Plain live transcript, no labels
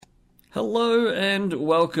Hello and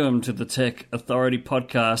welcome to the Tech Authority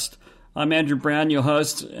Podcast. I'm Andrew Brown, your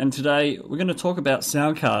host, and today we're going to talk about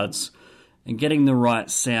sound cards. And getting the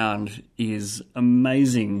right sound is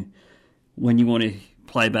amazing when you want to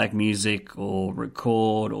play back music or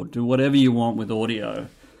record or do whatever you want with audio.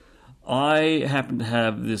 I happen to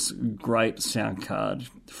have this great sound card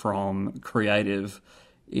from Creative.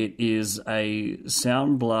 It is a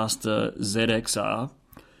Sound Blaster ZXR,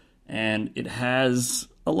 and it has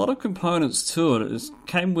a lot of components to it. It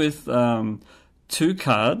came with two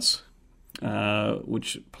cards,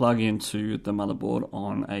 which plug into the motherboard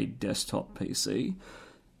on a desktop PC,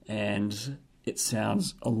 and it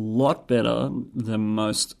sounds a lot better than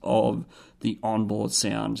most of the onboard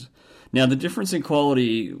sound. Now, the difference in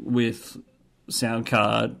quality with sound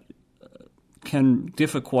card can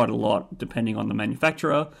differ quite a lot depending on the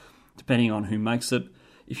manufacturer, depending on who makes it.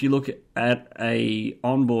 If you look at a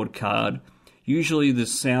onboard card, usually the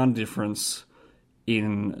sound difference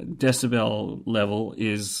in decibel level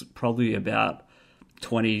is probably about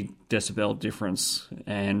 20 decibel difference,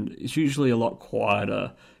 and it's usually a lot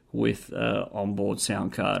quieter with an onboard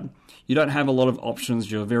sound card. You don't have a lot of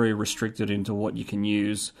options. You're very restricted into what you can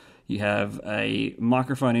use. You have a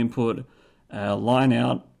microphone input, a line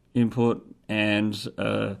out input, and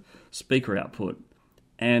a speaker output.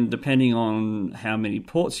 And depending on how many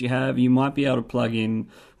ports you have, you might be able to plug in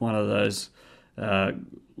one of those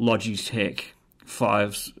Logitech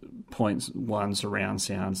 5.1 surround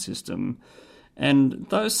sound system. And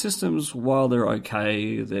those systems, while they're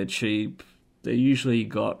okay, they're cheap, they usually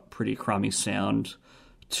got pretty crummy sound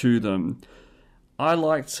to them. I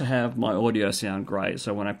like to have my audio sound great,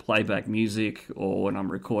 so when I play back music or when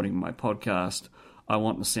I'm recording my podcast, I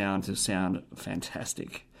want the sound to sound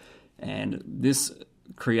fantastic. And this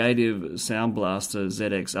Creative Sound Blaster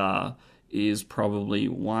ZXR is probably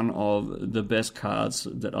one of the best cards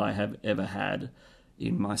that I have ever had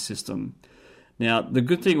in my system. Now, the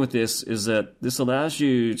good thing with this is that this allows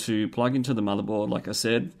you to plug into the motherboard, like I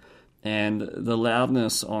said, and the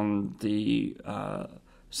loudness on the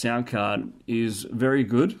sound card is very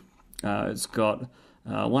good. It's got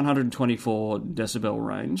 124 decibel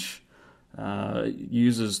range,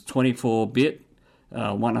 uses 24-bit,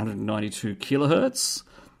 192 kilohertz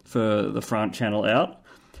for the front channel out.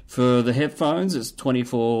 For the headphones, it's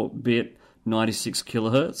 24-bit, 96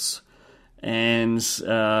 kilohertz, and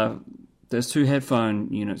there's two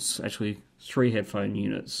headphone units, actually three headphone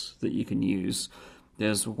units that you can use.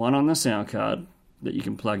 There's one on the sound card that you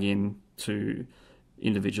can plug in to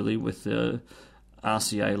individually with the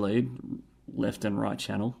RCA lead, left and right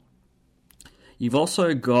channel. You've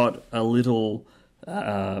also got a little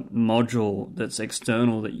module that's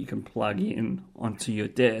external that you can plug in onto your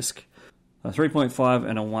desk, a 3.5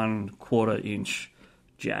 and a 1/4 inch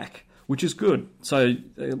jack, which is good. So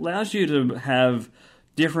it allows you to have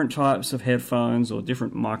different types of headphones or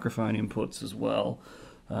different microphone inputs as well.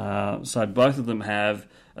 So both of them have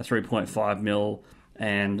a 3.5mm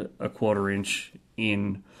and a 1/4 inch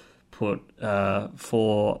input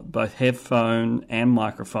for both headphone and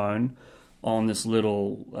microphone on this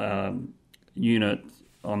little unit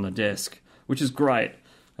on the desk, which is great.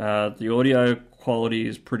 The audio quality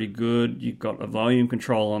is pretty good. You've got a volume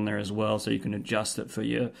control on there as well, so you can adjust it for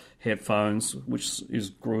your headphones, which is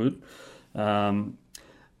good.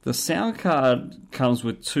 The sound card comes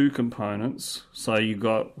with two components. So you've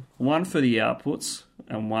got one for the outputs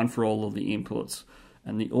and one for all of the inputs.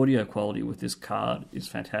 And the audio quality with this card is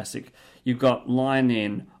fantastic. You've got line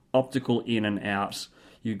in, optical in and out.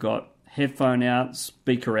 You've got headphone out,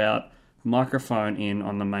 speaker out, microphone in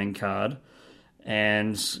on the main card.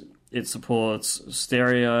 And it supports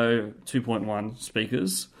stereo 2.1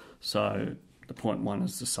 speakers. So the 0.1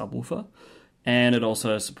 is the subwoofer. And it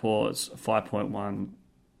also supports 5.1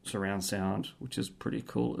 surround sound, which is pretty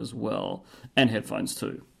cool as well, and headphones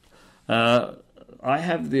too. I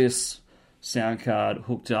have this sound card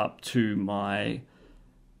hooked up to my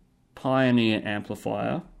Pioneer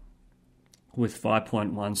amplifier with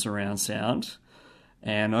 5.1 surround sound,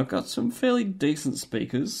 and I've got some fairly decent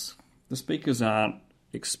speakers. The speakers aren't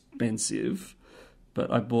expensive, but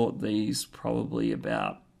I bought these probably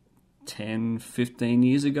about 10, 15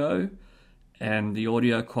 years ago, and the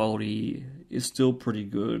audio quality is still pretty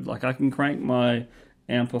good. Like, I can crank my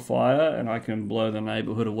amplifier and I can blow the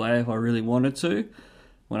neighborhood away if I really wanted to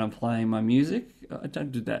when I'm playing my music. I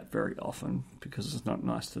don't do that very often because it's not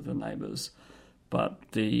nice to the neighbors. But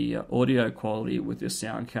the audio quality with this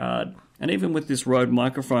sound card, and even with this Rode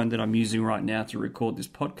microphone that I'm using right now to record this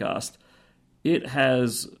podcast, it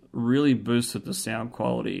has really boosted the sound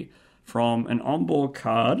quality from an onboard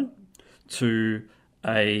card to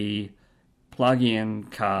a plug-in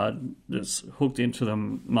card that's hooked into the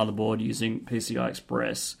motherboard using PCI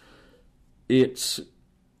Express. It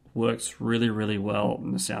works really, really well,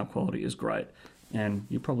 and the sound quality is great. And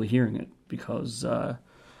you're probably hearing it because I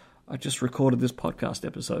just recorded this podcast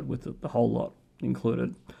episode with the whole lot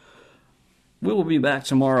included. We will be back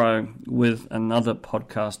tomorrow with another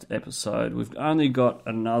podcast episode. We've only got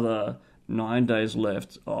another 9 days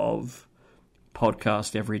left of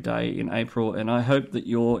podcast every day in April, and I hope that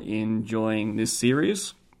you're enjoying this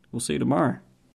series. We'll see you tomorrow.